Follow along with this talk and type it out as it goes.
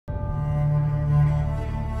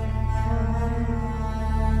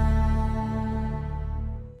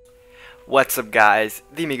What's up guys,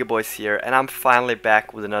 the Amiga Boys here, and I'm finally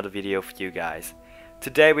back with another video for you guys.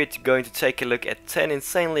 Today we're going to take a look at 10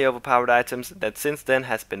 insanely overpowered items that since then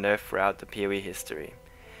has been nerfed throughout the PoE history.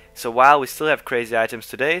 So while we still have crazy items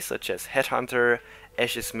today, such as Headhunter,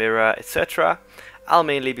 Ash's Mirror, etc., I'll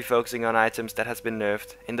mainly be focusing on items that has been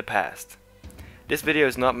nerfed in the past. This video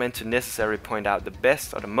is not meant to necessarily point out the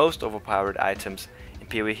best or the most overpowered items in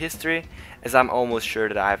PoE history, as I'm almost sure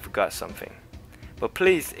that I have forgot something. But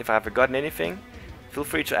please, if I have forgotten anything, feel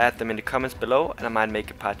free to add them in the comments below and I might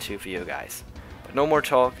make a part 2 for you guys. But no more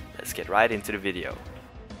talk, let's get right into the video.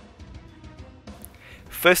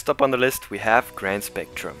 First up on the list we have Grand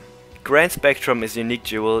Spectrum. Grand Spectrum is a unique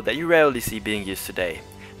jewel that you rarely see being used today,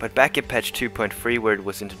 but back in patch 2.3 where it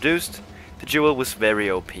was introduced, the jewel was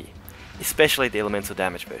very OP, especially the elemental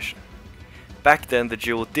damage version. Back then the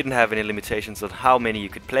jewel didn't have any limitations on how many you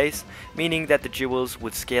could place, meaning that the jewels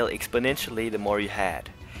would scale exponentially the more you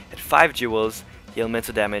had. At 5 jewels, the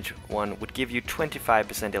elemental damage one would give you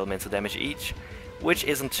 25% elemental damage each, which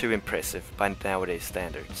isn't too impressive by nowadays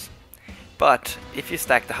standards. But if you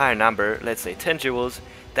stack the higher number, let's say 10 jewels,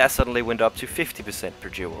 that suddenly went up to 50% per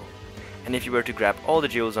jewel. And if you were to grab all the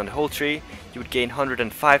jewels on the whole tree, you would gain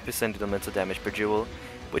 105% elemental damage per jewel,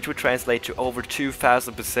 which would translate to over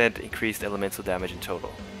 2000% increased elemental damage in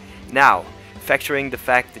total. Now, factoring the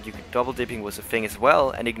fact that double dipping was a thing as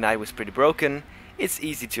well and Ignite was pretty broken, it's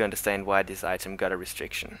easy to understand why this item got a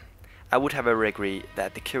restriction. I would however agree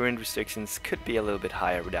that the current restrictions could be a little bit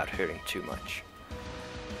higher without hurting too much.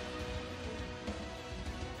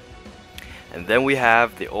 And then we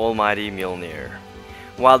have the almighty Mjolnir.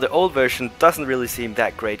 While the old version doesn't really seem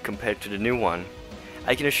that great compared to the new one,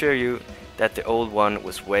 I can assure you that the old one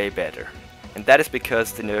was way better. And that is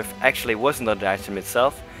because the nerf actually wasn't on the item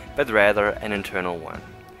itself, but rather an internal one.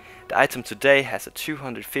 The item today has a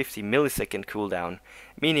 250 millisecond cooldown,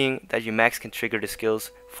 meaning that you max can trigger the skills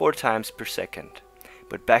 4 times per second.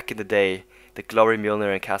 But back in the day, the Glory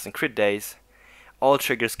Mjolnir and Cast and Crit days, all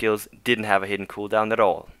trigger skills didn't have a hidden cooldown at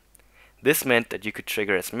all. This meant that you could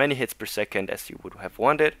trigger as many hits per second as you would have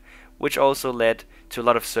wanted, which also led to a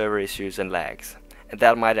lot of server issues and lags. And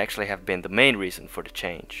that might actually have been the main reason for the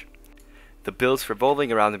change. The builds revolving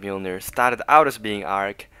around the Mjolnir started out as being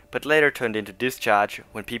Arc, but later turned into Discharge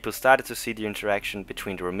when people started to see the interaction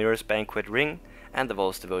between the Ramirez Banquet Ring and the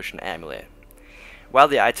Vol's Devotion Amulet. While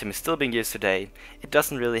the item is still being used today, it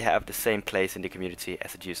doesn't really have the same place in the community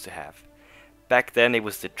as it used to have. Back then it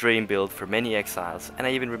was the dream build for many exiles, and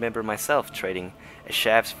I even remember myself trading a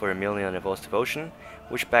Shafts for a Mjolnir and a Vol's Devotion,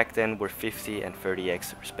 which back then were 50 and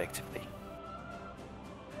 30x respectively.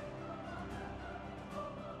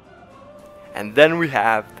 And then we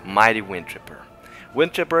have the mighty Wind Tripper.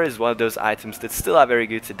 Wind Tripper is one of those items that still are very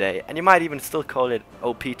good today, and you might even still call it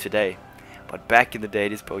OP today. But back in the day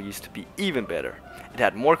this bow used to be even better. It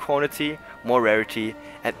had more quantity, more rarity,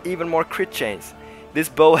 and even more crit chains. This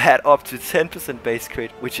bow had up to 10% base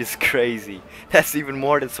crit, which is crazy. That's even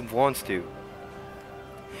more than some wands do.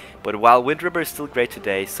 But while Wind Tripper is still great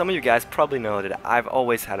today, some of you guys probably know that I've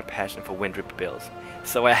always had a passion for Wind Tripper builds,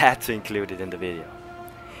 so I had to include it in the video.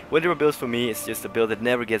 Wind Tripper builds for me is just a build that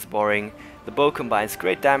never gets boring. The bow combines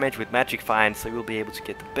great damage with magic find, so you'll be able to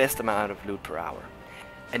get the best amount of loot per hour.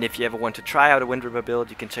 And if you ever want to try out a Wind Tripper build,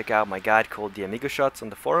 you can check out my guide called the Amigo Shots on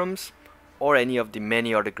the forums, or any of the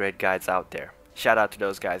many other great guides out there. Shout out to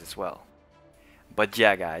those guys as well. But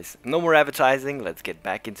yeah guys, no more advertising, let's get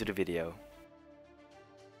back into the video.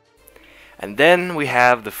 And then we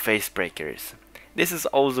have the Face Breakers. This is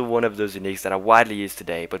also one of those uniques that are widely used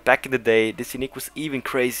today, but back in the day this unique was even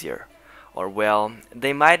crazier. Or well,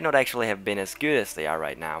 they might not actually have been as good as they are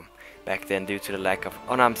right now, back then due to the lack of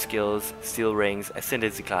unarmed skills, steel rings,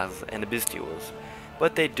 ascendancy classes and abyss duels,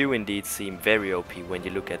 but they do indeed seem very OP when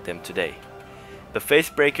you look at them today. The Face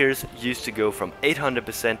Breakers used to go from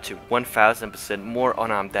 800% to 1000% more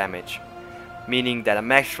unarmed damage, meaning that a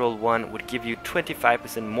max roll 1 would give you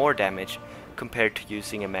 25% more damage compared to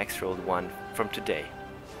using a max rolled one from today.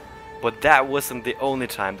 But that wasn't the only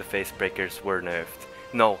time the Face Breakers were nerfed.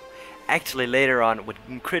 No, actually later on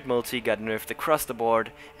when crit multi got nerfed across the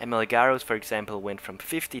board and Maligaros for example went from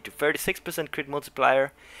 50 to 36% crit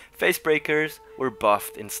multiplier, Face Breakers were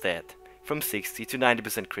buffed instead, from 60 to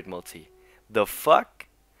 90% crit multi. The fuck?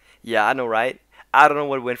 Yeah, I know right? I don't know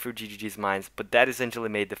what went through GGG's minds, but that essentially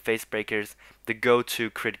made the Face Breakers the go-to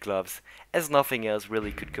crit gloves, as nothing else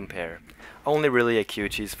really could compare. Only really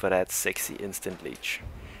Acuities for that sexy instant leech.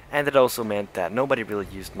 And it also meant that nobody really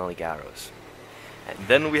used Maligaros. And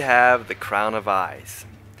then we have the Crown of Eyes.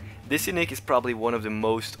 This unique is probably one of the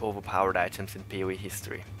most overpowered items in PoE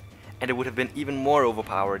history. And it would have been even more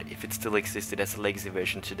overpowered if it still existed as a legacy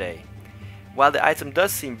version today. While the item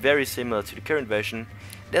does seem very similar to the current version,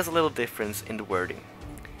 there's a little difference in the wording.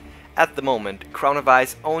 At the moment, Crown of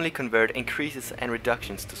Ice only convert increases and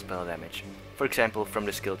reductions to spell damage, for example from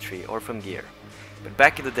the skill tree or from gear. But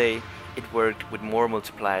back in the day, it worked with more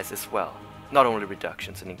multipliers as well, not only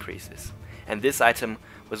reductions and increases. And this item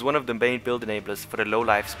was one of the main build enablers for the low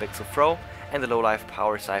life Spectral Throw and the low life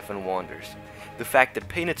Power Siphon Wanders. The fact that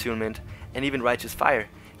Pain Attunement and even Righteous Fire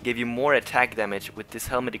gave you more attack damage with this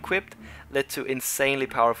helmet equipped led to insanely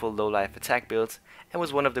powerful low life attack builds, and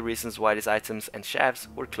was one of the reasons why these items and shafts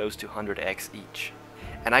were close to 100x each.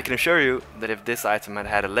 And I can assure you that if this item had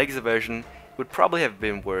had a legacy version, it would probably have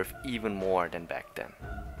been worth even more than back then.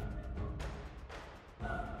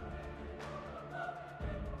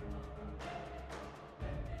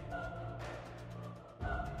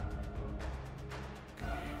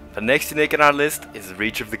 The next unique on our list is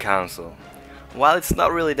Reach of the Council. While it's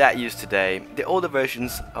not really that used today, the older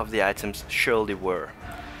versions of the items surely were.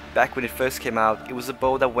 Back when it first came out, it was a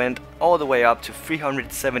bow that went all the way up to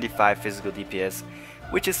 375 physical DPS,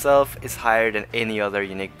 which itself is higher than any other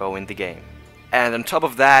unique bow in the game. And on top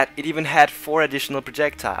of that, it even had 4 additional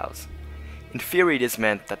projectiles. In theory, this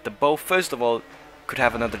meant that the bow first of all could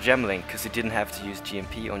have another gem link because it didn't have to use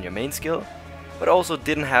GMP on your main skill, but also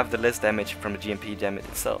didn't have the less damage from the GMP gem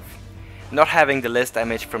itself. Not having the less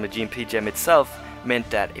damage from the GMP gem itself meant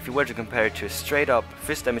that if you were to compare it to a straight up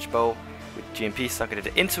fist damage bow with GMP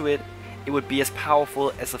socketed into it, it would be as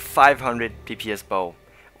powerful as a 500 DPS bow,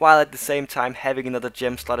 while at the same time having another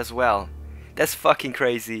gem slot as well. That's fucking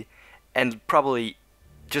crazy, and probably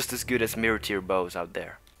just as good as mirror tier bows out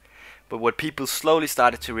there. But what people slowly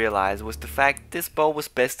started to realize was the fact this bow was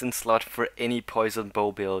best in slot for any poison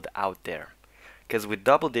bow build out there. Because with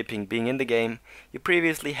double dipping being in the game, you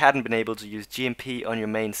previously hadn't been able to use GMP on your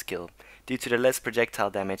main skill due to the less projectile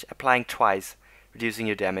damage applying twice, reducing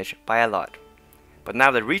your damage by a lot. But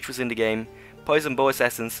now that Reach was in the game, poison bow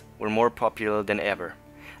assassins were more popular than ever.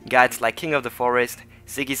 Guides like King of the Forest,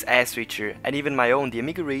 Ziggy's Ass Reacher, and even my own the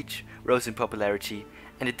Amiga Reach rose in popularity,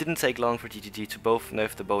 and it didn't take long for GGG to both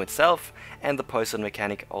nerf the bow itself and the poison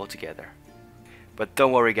mechanic altogether. But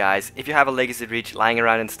don't worry guys, if you have a Legacy Reach lying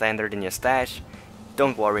around in standard in your stash,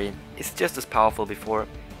 don't worry, it's just as powerful before,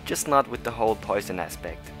 just not with the whole poison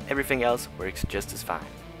aspect. Everything else works just as fine.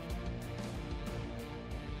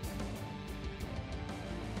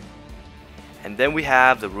 And then we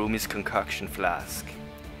have the Rumi's Concoction Flask.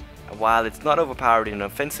 And while it's not overpowered in an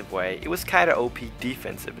offensive way, it was kinda OP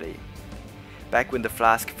defensively. Back when the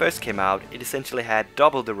flask first came out, it essentially had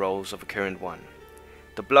double the rolls of a current one.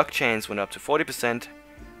 The block chance went up to 40%,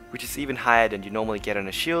 which is even higher than you normally get on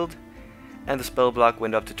a shield, and the spell block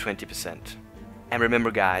went up to 20%. And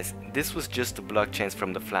remember guys, this was just the block chance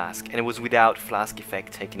from the flask, and it was without flask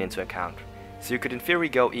effect taken into account, so you could in theory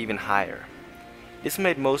go even higher. This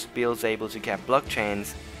made most builds able to cap block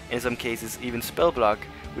chains, and in some cases even spell block,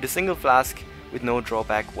 with a single flask with no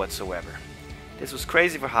drawback whatsoever. This was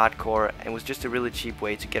crazy for hardcore and was just a really cheap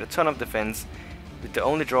way to get a ton of defense, with the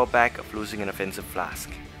only drawback of losing an offensive flask.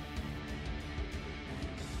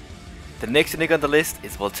 The next unique on the list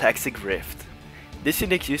is Voltaxic Rift. This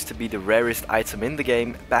unique used to be the rarest item in the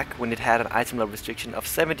game back when it had an item level restriction of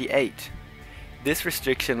 78. This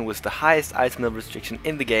restriction was the highest item level restriction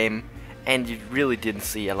in the game, and you really didn't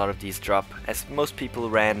see a lot of these drop, as most people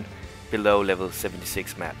ran below level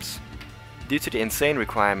 76 maps. Due to the insane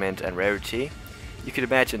requirement and rarity, you could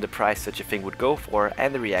imagine the price such a thing would go for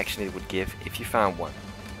and the reaction it would give if you found one.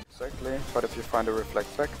 Exactly, but if you find a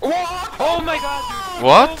reflect back. Oh my god! Dude.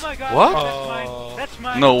 What? Oh my god, What? That's mine! That's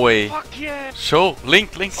mine! No way. Fuck yeah! Show,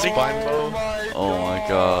 link. Oh my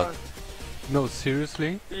god. No,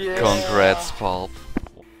 seriously? Yeah. Congrats, Pulp.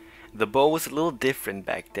 The bow was a little different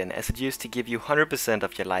back then, as it used to give you 100%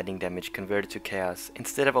 of your lightning damage converted to chaos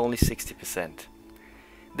instead of only 60%.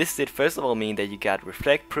 This did first of all mean that you got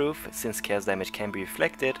reflect proof, since chaos damage can be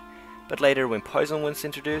reflected, but later when poison was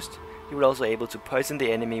introduced, you were also able to poison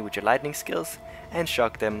the enemy with your lightning skills and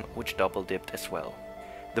shock them, which double dipped as well.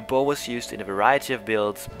 The bow was used in a variety of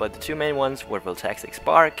builds, but the two main ones were Voltaxic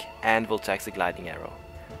Spark and Voltaxic Lightning Arrow.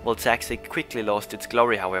 Voltaxic quickly lost its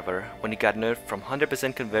glory however, when it got nerfed from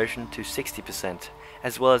 100% conversion to 60%,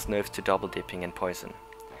 as well as nerfs to double dipping and poison.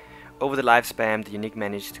 Over the lifespan, the unique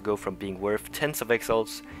managed to go from being worth tens of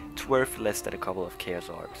exalts to worth less than a couple of chaos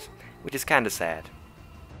orbs, which is kinda sad.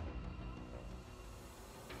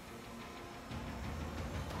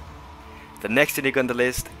 The next unique on the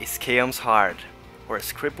list is Chaos Heart, or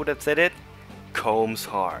as Krip would have said it, Combs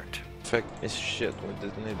Heart. Fuck is shit, what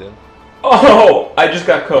didn't he do? Oh! I just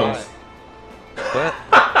got combs. What?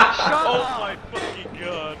 Oh my fucking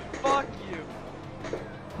god! Fuck you!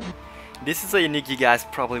 This is a unique you guys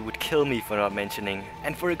probably would kill me for not mentioning,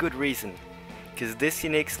 and for a good reason. Because this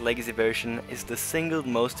unique's legacy version is the single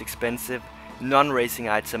most expensive non-racing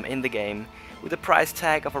item in the game, with a price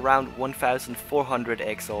tag of around 1,400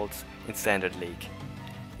 exalts in Standard League.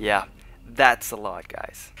 Yeah, that's a lot,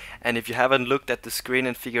 guys. And if you haven't looked at the screen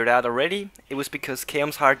and figured out already, it was because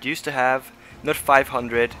Chaos Heart used to have not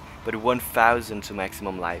 500 but 1000 to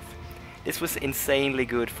maximum life. This was insanely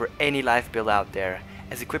good for any life build out there,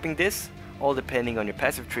 as equipping this, all depending on your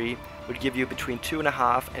passive tree, would give you between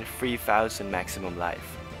 2,500 and 3,000 maximum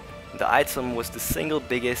life. The item was the single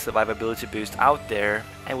biggest survivability boost out there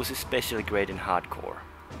and was especially great in hardcore.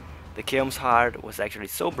 The Chaos Heart was actually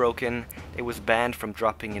so broken it was banned from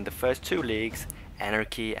dropping in the first 2 leagues,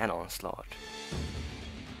 Anarchy and Onslaught.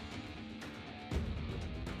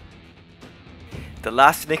 The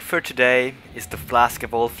last unique for today is the flask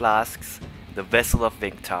of all flasks, the Vessel of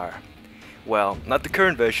Vinctar. Well, not the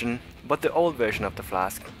current version, but the old version of the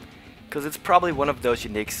flask, because it's probably one of those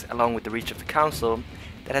uniques, along with the Reach of the Council,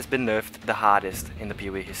 that has been nerfed the hardest in the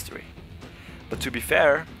PoE history. But to be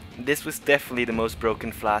fair, this was definitely the most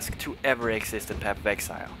broken flask to ever exist in Path of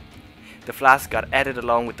Exile. The flask got added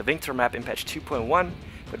along with the Vinctar map in patch 2.1,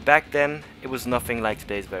 but back then it was nothing like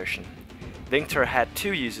today's version. Vinctar had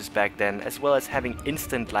 2 uses back then, as well as having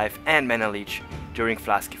instant life and mana leech during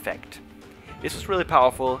flask effect. This was really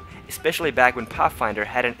powerful, especially back when Pathfinder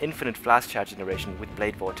had an infinite flask charge generation with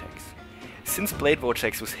Blade Vortex. Since Blade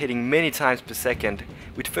Vortex was hitting many times per second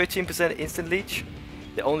with 13% instant leech,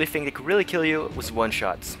 the only thing that could really kill you was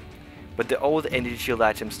one-shots. But the old energy shield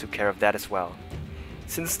items took care of that as well.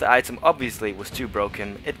 Since the item obviously was too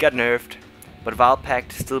broken, it got nerfed, but Vaal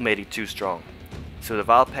Pact still made it too strong. So the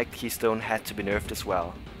Vaal Pact Keystone had to be nerfed as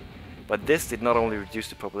well. But this did not only reduce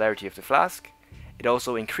the popularity of the flask, it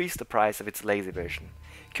also increased the price of its legacy version.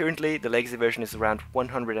 Currently, the legacy version is around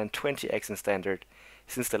 120x in standard,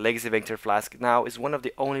 since the legacy Vinctar flask now is one of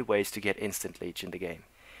the only ways to get instant leech in the game.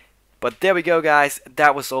 But there we go, guys,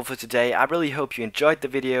 that was all for today. I really hope you enjoyed the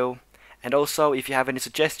video, and also if you have any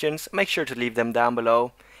suggestions, make sure to leave them down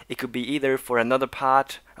below. It could be either for another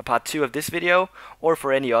part, a part 2 of this video, or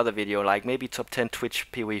for any other video, like maybe top 10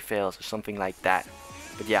 Twitch PoE fails or something like that.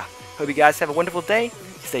 But yeah, hope you guys have a wonderful day,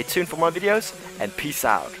 stay tuned for more videos, and peace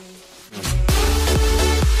out.